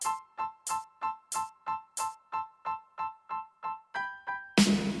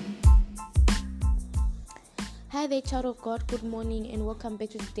Hi there, child of God. Good morning and welcome back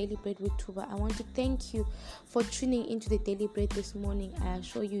to the Daily Bread with Tuba. I want to thank you for tuning into the Daily Bread this morning. I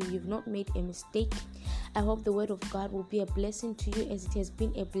assure you, you've not made a mistake. I hope the word of God will be a blessing to you as it has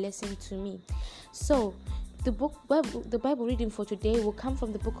been a blessing to me. So, the Bible reading for today will come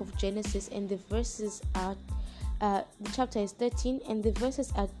from the book of Genesis, and the verses are, the chapter is 13, and the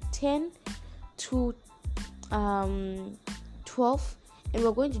verses are 10 to 12, and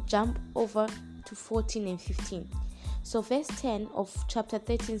we're going to jump over to 14 and 15. So verse 10 of chapter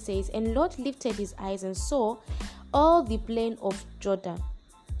 13 says, "And Lot lifted his eyes and saw all the plain of Jordan,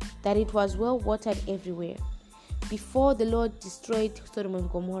 that it was well watered everywhere, before the Lord destroyed Sodom and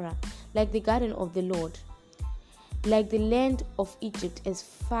Gomorrah, like the garden of the Lord, like the land of Egypt, as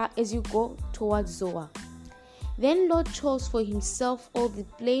far as you go towards Zoar. Then Lot chose for himself all the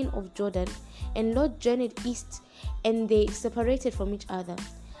plain of Jordan, and Lot journeyed east, and they separated from each other.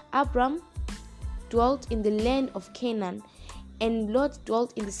 Abram dwelt in the land of Canaan, and Lot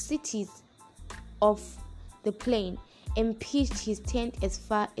dwelt in the cities of the plain, and pitched his tent as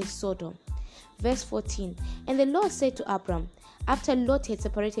far as Sodom." Verse 14, "And the Lord said to Abram, after Lot had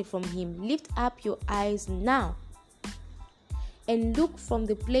separated from him, Lift up your eyes now, and look from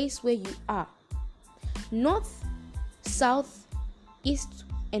the place where you are, north, south, east,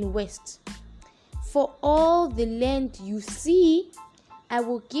 and west. For all the land you see, I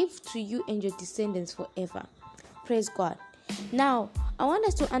will give to you and your descendants forever." Praise God. Now, I want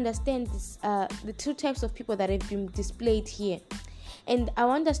us to understand this, the two types of people that have been displayed here. And I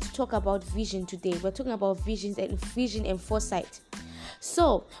want us to talk about vision today. We're talking about vision and foresight.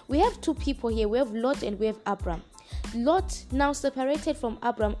 So, we have two people here. We have Lot and we have Abram. Lot now separated from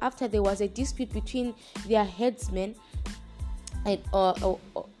Abram after there was a dispute between their headsmen, and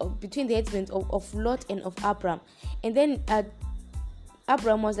between the headsmen of Lot and of Abram. And then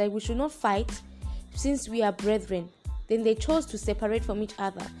Abram was like, we should not fight since we are brethren. Then they chose to separate from each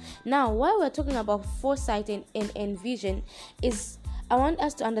other. Now, while we're talking about foresight and vision, is I want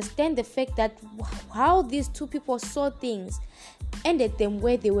us to understand the fact that how these two people saw things ended them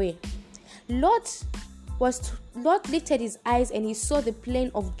where they were. Lot lifted his eyes and he saw the plain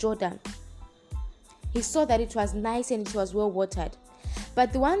of Jordan. He saw that it was nice and it was well watered.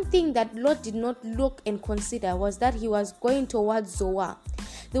 But the one thing that Lot did not look and consider was that he was going towards Zoar.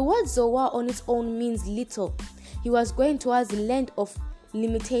 The word Zoar on its own means little. He was going towards the land of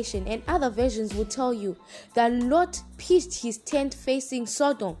limitation. And other versions will tell you that Lot pitched his tent facing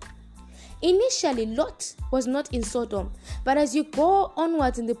Sodom. Initially, Lot was not in Sodom. But as you go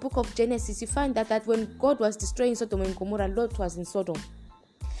onwards in the book of Genesis, you find that when God was destroying Sodom and Gomorrah, Lot was in Sodom.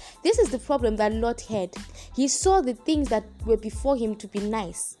 This is the problem that Lot had. He saw the things that were before him to be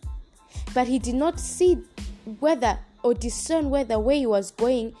nice, but he did not see whether or discern whether where he was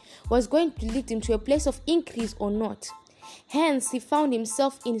going to lead him to a place of increase or not. Hence, he found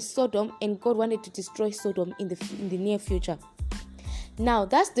himself in Sodom, and God wanted to destroy Sodom in the near future. Now,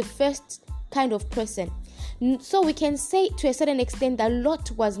 that's the first kind of person. So we can say to a certain extent that Lot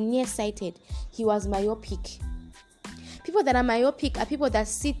was nearsighted. He was myopic. People that are myopic are people that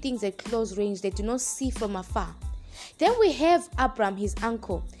see things at close range. They do not see from afar. Then we have Abram, his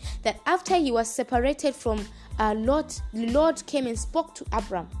uncle, that after he was separated from Lot, the Lord came and spoke to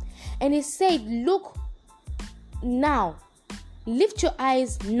Abram. And he said, "Look now, lift your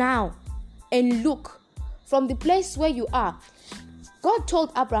eyes now, and look from the place where you are." God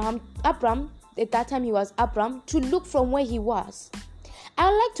told Abram, at that time he was Abram, to look from where he was. I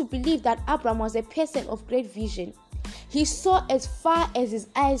like to believe that Abram was a person of great vision. He saw as far as his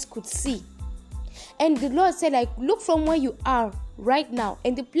eyes could see. And the Lord said, look from where you are right now.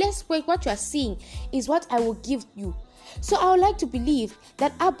 And the place where what you are seeing is what I will give you. So I would like to believe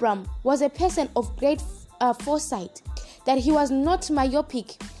that Abram was a person of great foresight. That he was not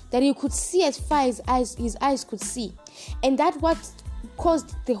myopic. That he could see as far as his eyes could see. And that what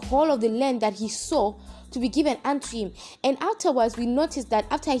caused the whole of the land that he saw to be given unto him. And afterwards, we noticed that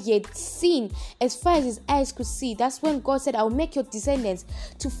after he had seen as far as his eyes could see, that's when God said, "I will make your descendants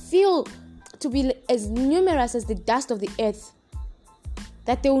to be as numerous as the dust of the earth,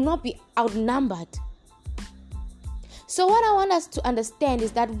 that they will not be outnumbered." So what I want us to understand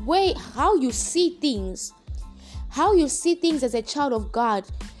is that how you see things as a child of God,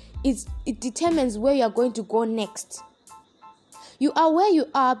 it determines where you are going to go next. You are where you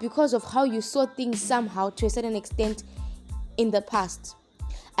are because of how you saw things somehow to a certain extent in the past.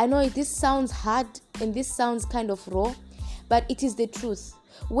 I know this sounds hard and this sounds kind of raw, but it is the truth.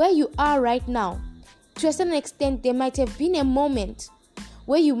 Where you are right now, to a certain extent, there might have been a moment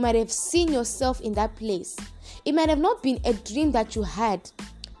where you might have seen yourself in that place. It might have not been a dream that you had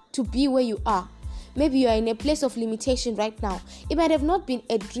to be where you are, maybe you are in a place of limitation right now. It might have not been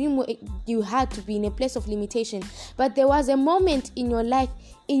a dream you had to be in a place of limitation, but there was a moment in your life,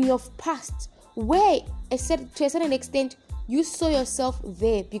 in your past, where to a certain extent you saw yourself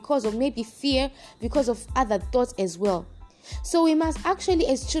there because of maybe fear, because of other thoughts as well. So we must actually,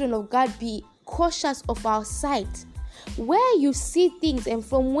 as children of God, be cautious of our sight. Where you see things and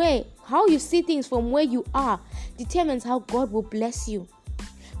how you see things from where you are determines how God will bless you.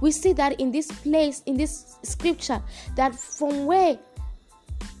 We see that in this place, in this scripture, that from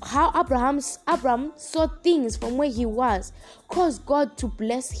how Abraham saw things from where he was caused God to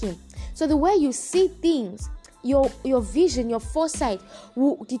bless him. So the way you see things, your vision, your foresight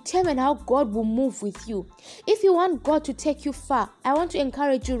will determine how God will move with you. If you want God to take you far, I want to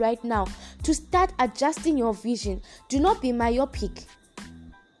encourage you right now to start adjusting your vision. Do not be myopic.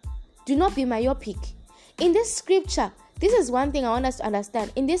 Do not be myopic. In this scripture, this is one thing I want us to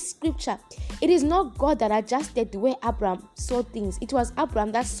understand. In this scripture, it is not God that adjusted the way Abraham saw things. It was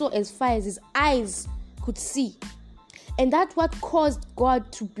Abraham that saw as far as his eyes could see. And that's what caused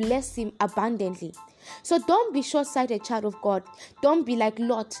God to bless him abundantly. So don't be short-sighted, child of God. Don't be like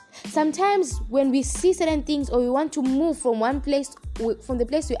Lot. Sometimes when we see certain things, or we want to move from the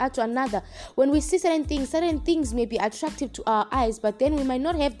place we are to another, when we see certain things may be attractive to our eyes, but then we might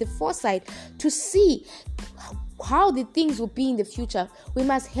not have the foresight to see how the things will be in the future. We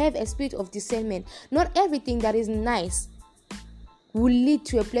must have a spirit of discernment. Not everything that is nice will lead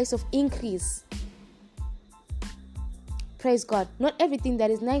to a place of increase. Praise God. Not everything that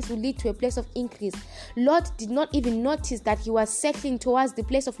is nice will lead to a place of increase. Lot did not even notice that he was settling towards the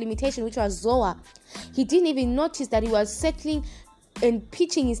place of limitation, which was Zoar. He didn't even notice that he was settling and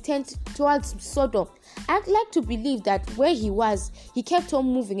pitching his tent towards Sodom. I'd like to believe that where he was, he kept on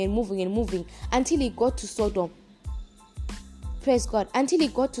moving until he got to Sodom. Praise God. Until he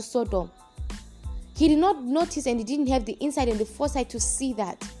got to Sodom. He did not notice, and he didn't have the insight and the foresight to see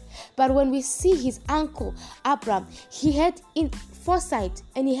that. But when we see his uncle Abraham, he had foresight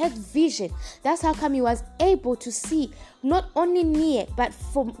and he had vision. That's how come he was able to see not only near, but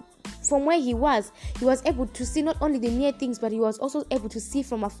from where he was able to see not only the near things, but he was also able to see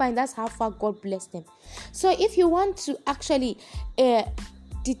from afar. And that's how far God blessed him. So if you want to actually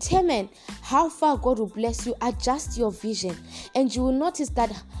determine how far God will bless you, adjust your vision, and you will notice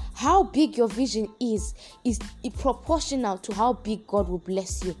that how big your vision is proportional to how big God will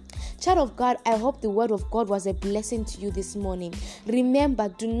bless you. Child of God, I hope the word of God was a blessing to you this morning. Remember,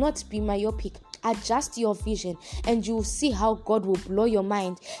 do not be myopic. Adjust your vision and you will see how God will blow your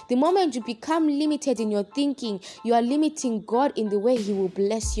mind. The moment you become limited in your thinking, you are limiting God in the way He will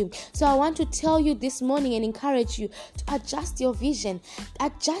bless you. So I want to tell you this morning and encourage you to adjust your vision.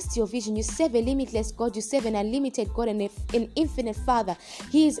 Adjust your vision. You serve a limitless God. You serve an unlimited God and an infinite Father.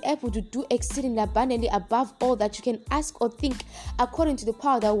 He is able to do exceedingly abundantly above all that you can ask or think, according to the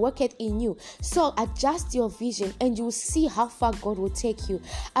power that worketh in you. So adjust your vision and you will see how far God will take you.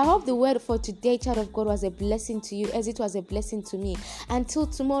 I hope the word for today, child of God, was a blessing to you as it was a blessing to me. Until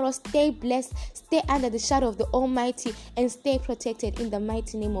tomorrow, stay blessed, stay under the shadow of the Almighty, and stay protected in the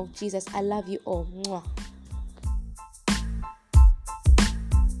mighty name of Jesus. I love you all. Mwah.